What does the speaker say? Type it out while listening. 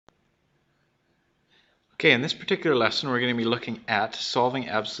Okay, in this particular lesson we're going to be looking at solving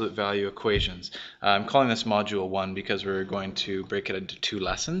absolute value equations. I'm calling this Module 1 because we're going to break it into 2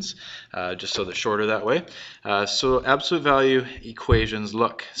 lessons, just so they're shorter that way. So absolute value equations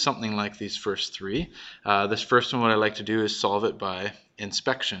look something like these first 3. This first one, what I like to do is solve it by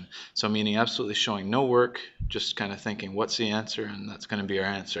inspection. So meaning absolutely showing no work, just kind of thinking what's the answer, and that's going to be our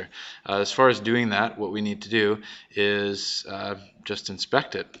answer. As far as doing that, what we need to do is just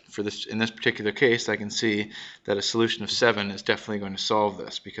inspect it. In this particular case, I can see that a solution of 7 is definitely going to solve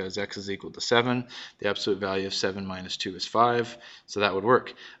this because x is equal to 7. The absolute value of 7 minus 2 is 5, so that would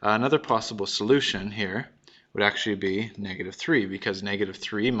work. Another possible solution here would actually be negative 3, because negative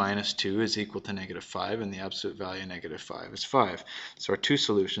 3 minus 2 is equal to negative 5, and the absolute value of negative 5 is 5. So our 2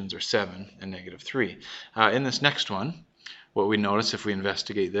 solutions are 7 and negative 3. In this next one, what we notice if we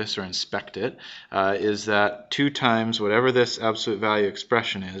investigate this or inspect it is that 2 times whatever this absolute value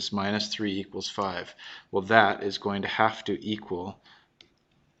expression is, minus 3 equals 5. Well, that is going to have to equal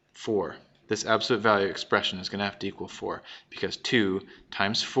 4. This absolute value expression is going to have to equal 4, because 2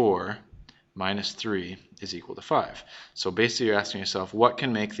 times 4 minus 3 is equal to 5. So basically you're asking yourself, what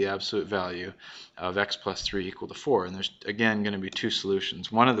can make the absolute value of x plus 3 equal to 4? And there's again going to be 2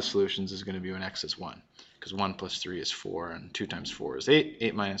 solutions. One of the solutions is going to be when x is 1, because 1 plus 3 is 4, and 2 times 4 is 8.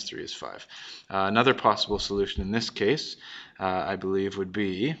 8 minus 3 is 5. Another possible solution in this case, I believe, would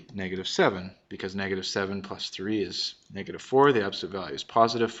be negative 7, because negative 7 plus 3 is negative 4. The absolute value is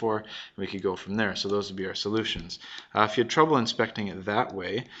positive 4. And we could go from there. So those would be our solutions. If you had trouble inspecting it that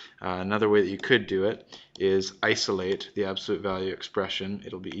way, another way that you could do it is isolate the absolute value expression.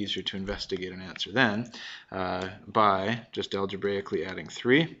 It'll be easier to investigate and answer then by just algebraically adding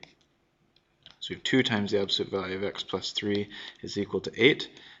 3. So 2 times the absolute value of x plus 3 is equal to 8,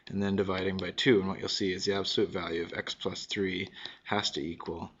 and then dividing by 2. And what you'll see is the absolute value of x plus 3 has to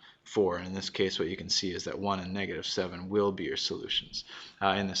equal 4. And in this case, what you can see is that 1 and negative 7 will be your solutions.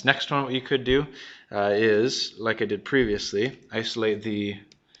 In this next one, what you could do is, like I did previously, isolate the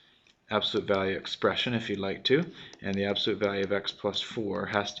absolute value expression if you'd like to, and the absolute value of x plus 4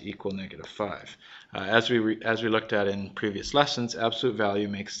 has to equal negative 5. As we looked at in previous lessons, absolute value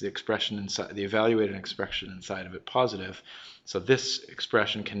makes the expression inside, the evaluated expression inside of it, positive. So this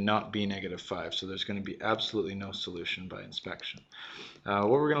expression cannot be negative 5. So there's going to be absolutely no solution by inspection. What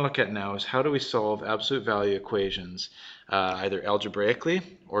we're going to look at now is how do we solve absolute value equations either algebraically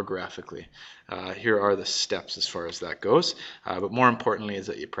or graphically. Here are the steps as far as that goes, but more importantly is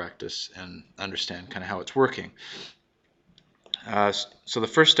that you practice and understand kind of how it's working. So the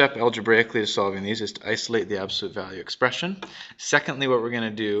first step algebraically to solving these is to isolate the absolute value expression. Secondly, what we're going to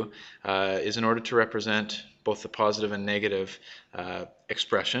do is, in order to represent both the positive and negative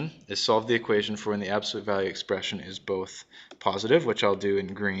expression, is solve the equation for when the absolute value expression is both positive, which I'll do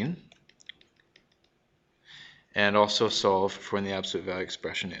in green, and also solve for when the absolute value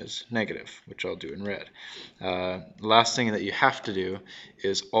expression is negative, which I'll do in red. Last thing that you have to do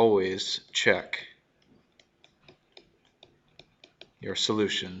is always check your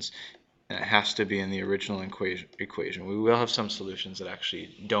solutions, and it has to be in the original equation. We will have some solutions that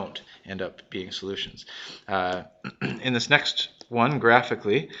actually don't end up being solutions. In this next one,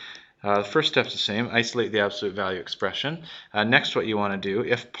 graphically, the first step is the same, isolate the absolute value expression. Next, what you want to do,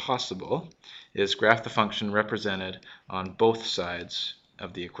 if possible, is graph the function represented on both sides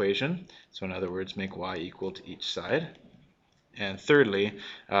of the equation. So in other words, make y equal to each side. And thirdly,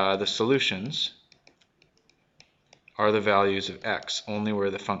 the solutions are the values of x, only where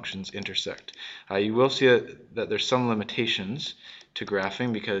the functions intersect. You will see that there's some limitations to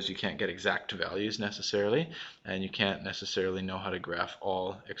graphing because you can't get exact values necessarily, and you can't necessarily know how to graph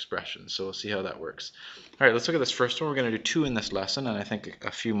all expressions. So we'll see how that works. All right, let's look at this first one. We're going to do 2 in this lesson, and I think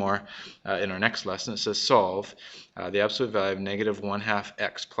a few more in our next lesson. It says solve the absolute value of negative 1/2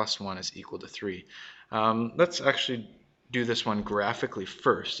 x plus 1 is equal to 3. Let's actually do this one graphically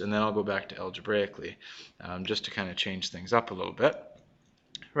first, and then I'll go back to algebraically, just to kind of change things up a little bit.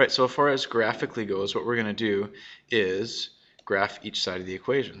 Right, so as far as graphically goes, what we're going to do is graph each side of the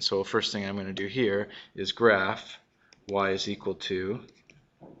equation. So first thing I'm going to do here is graph y is equal to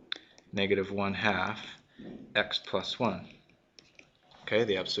negative 1/2 x plus 1. Okay,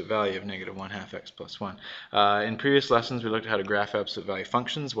 the absolute value of negative 1/2 x plus 1. In previous lessons, we looked at how to graph absolute value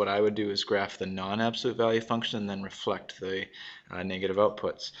functions. What I would do is graph the non-absolute value function and then reflect the negative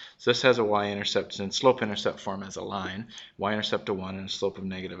outputs. So this has a y-intercept in slope-intercept form as a line, y-intercept of 1 and a slope of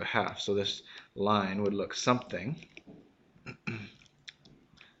negative 1/2. So this line would look something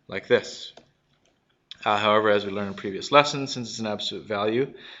like this. However, as we learned in previous lessons, since it's an absolute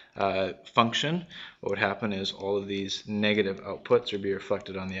value, function, what would happen is all of these negative outputs would be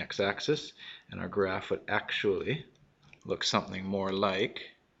reflected on the x-axis, and our graph would actually look something more like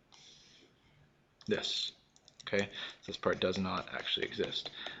this. Okay, so this part does not actually exist.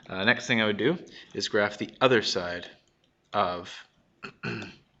 Next thing I would do is graph the other side of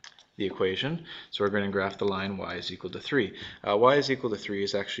the equation. So we're going to graph the line y is equal to 3. Y is equal to 3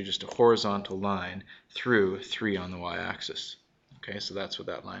 is actually just a horizontal line through 3 on the y-axis. Okay, so that's what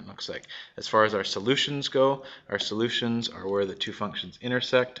that line looks like. As far as our solutions go, our solutions are where the two functions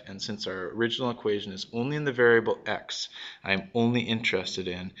intersect, and since our original equation is only in the variable x, I'm only interested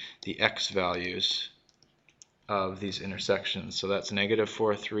in the x values of these intersections. So that's negative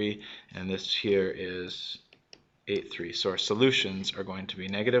 4, 3, and this here is 8, 3. So our solutions are going to be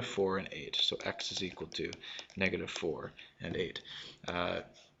negative 4 and 8. So x is equal to negative 4 and 8.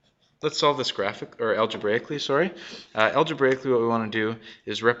 Let's solve this algebraically, sorry. Algebraically, what we want to do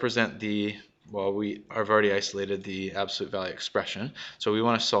is represent the, well, we have already isolated the absolute value expression. So we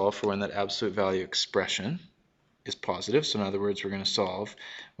want to solve for when that absolute value expression is positive. So in other words, we're going to solve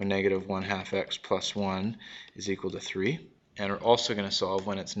when negative 1/2 x plus 1 is equal to 3. And we're also going to solve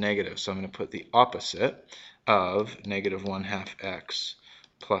when it's negative. So I'm going to put the opposite of negative 1/2 x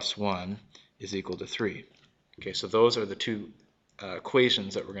plus 1 is equal to 3. Okay, so those are the two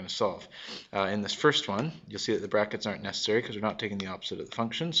equations that we're going to solve. In this first one, you'll see that the brackets aren't necessary because we're not taking the opposite of the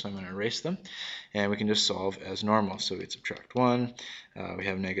function, so I'm going to erase them. And we can just solve as normal. So we'd subtract 1. We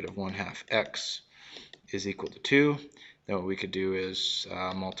have negative 1/2 x is equal to 2. Then what we could do is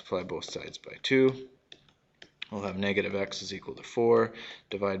multiply both sides by 2. We'll have negative x is equal to 4.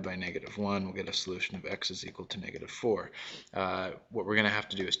 Divide by negative 1. We'll get a solution of x is equal to negative 4. What we're going to have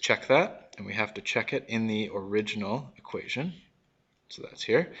to do is check that, and we have to check it in the original equation. So that's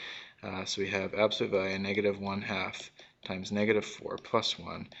here. So we have absolute value negative 1/2 times negative 4 plus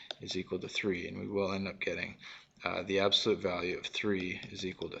 1 is equal to 3. And we will end up getting the absolute value of 3 is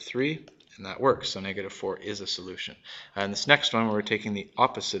equal to 3. And that works. So negative 4 is a solution. And this next one, we're taking the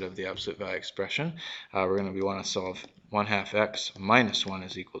opposite of the absolute value expression. We're going to want to solve 1/2 x minus 1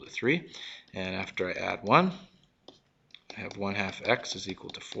 is equal to 3. And after I add 1, I have 1/2 x is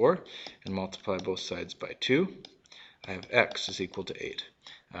equal to 4. And multiply both sides by 2. I have x is equal to 8.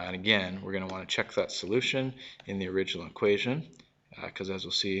 And again, we're going to want to check that solution in the original equation, because as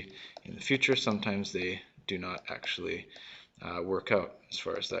we'll see in the future, sometimes they do not actually work out as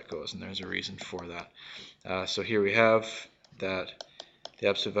far as that goes, and there's a reason for that. So here we have that the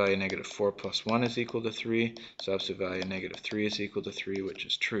absolute value of negative 4 plus 1 is equal to 3, so absolute value of negative 3 is equal to 3, which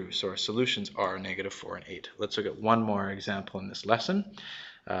is true. So our solutions are negative 4 and 8. Let's look at one more example in this lesson,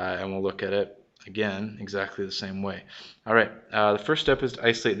 and we'll look at it again exactly the same way. All right, the first step is to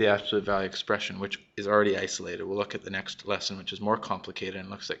isolate the absolute value expression, which is already isolated. We'll look at the next lesson, which is more complicated and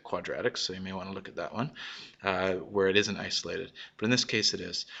looks like quadratics, so you may want to look at that one where it isn't isolated. But in this case it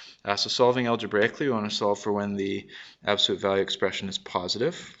is. So solving algebraically, we want to solve for when the absolute value expression is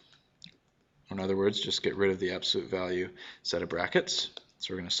positive. In other words, just get rid of the absolute value set of brackets.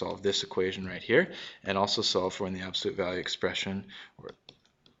 So we're going to solve this equation right here, and also solve for when the absolute value expression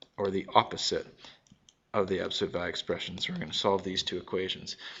or the opposite of the absolute value expression. So we're going to solve these two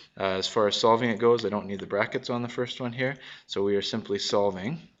equations. As far as solving it goes, I don't need the brackets on the first one here, so we are simply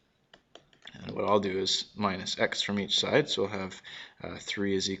solving, and what I'll do is minus x from each side, so we'll have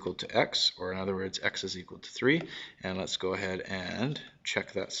 3 is equal to x, or in other words, x is equal to 3, and let's go ahead and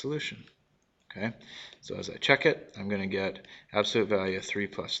check that solution. Okay, so as I check it, I'm going to get absolute value of 3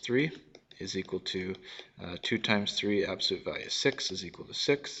 plus 3 is equal to 2 times 3, absolute value of 6 is equal to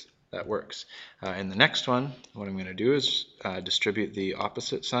 6. That works. In the next one, what I'm going to do is distribute the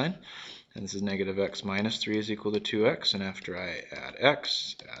opposite sign. And this is negative x minus 3 is equal to 2x. And after I add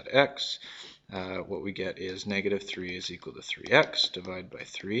x, what we get is negative 3 is equal to 3x. Divide by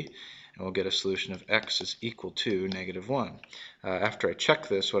 3. And we'll get a solution of x is equal to negative 1. After I check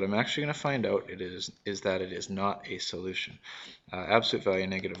this, what I'm actually going to find out is that it is not a solution. Absolute value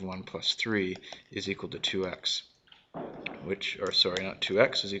negative 1 plus 3 is equal to 2x. Not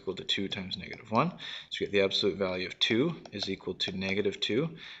 2x is equal to 2 times negative 1. So we get the absolute value of 2 is equal to negative 2,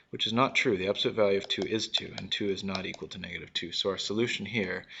 which is not true. The absolute value of 2 is 2, and 2 is not equal to negative 2. So our solution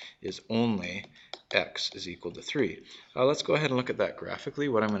here is only x is equal to 3. Let's go ahead and look at that graphically.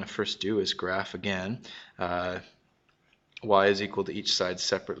 What I'm going to first do is graph again y is equal to each side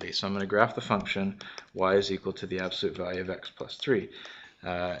separately. So I'm going to graph the function y is equal to the absolute value of x plus 3.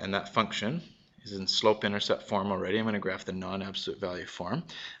 And that function is in slope-intercept form already. I'm going to graph the non-absolute value form.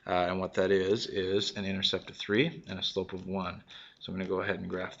 And what that is an intercept of 3 and a slope of 1. So I'm going to go ahead and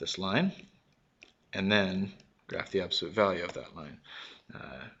graph this line, and then graph the absolute value of that line.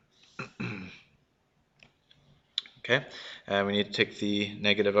 Okay, we need to take the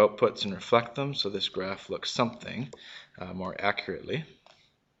negative outputs and reflect them so this graph looks something more accurately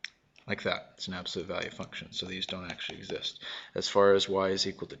like that. It's an absolute value function, so these don't actually exist. As far as y is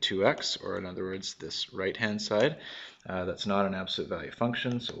equal to 2x, or in other words, this right-hand side, that's not an absolute value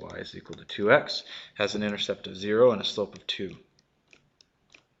function, so y is equal to 2x, has an intercept of 0 and a slope of 2.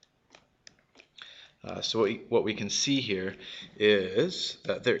 So what we can see here is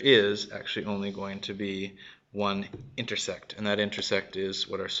that there is actually only going to be one intersect, and that intersect is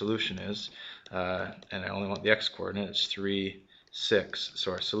what our solution is, and I only want the x-coordinate. It's 3, 6,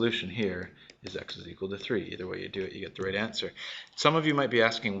 so our solution here is x is equal to 3. Either way you do it, you get the right answer. Some of you might be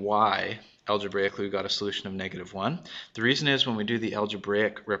asking why algebraically we got a solution of -1. The reason is when we do the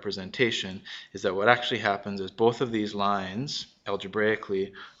algebraic representation is that what actually happens is both of these lines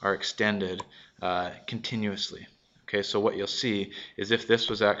algebraically are extended continuously. Okay, so what you'll see is if this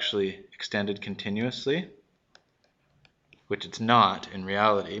was actually extended continuously, which it's not in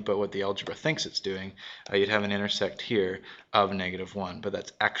reality, but what the algebra thinks it's doing, you'd have an intersect here of -1, but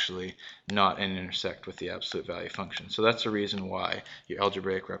that's actually not an intersect with the absolute value function. So that's the reason why your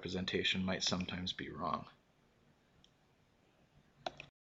algebraic representation might sometimes be wrong.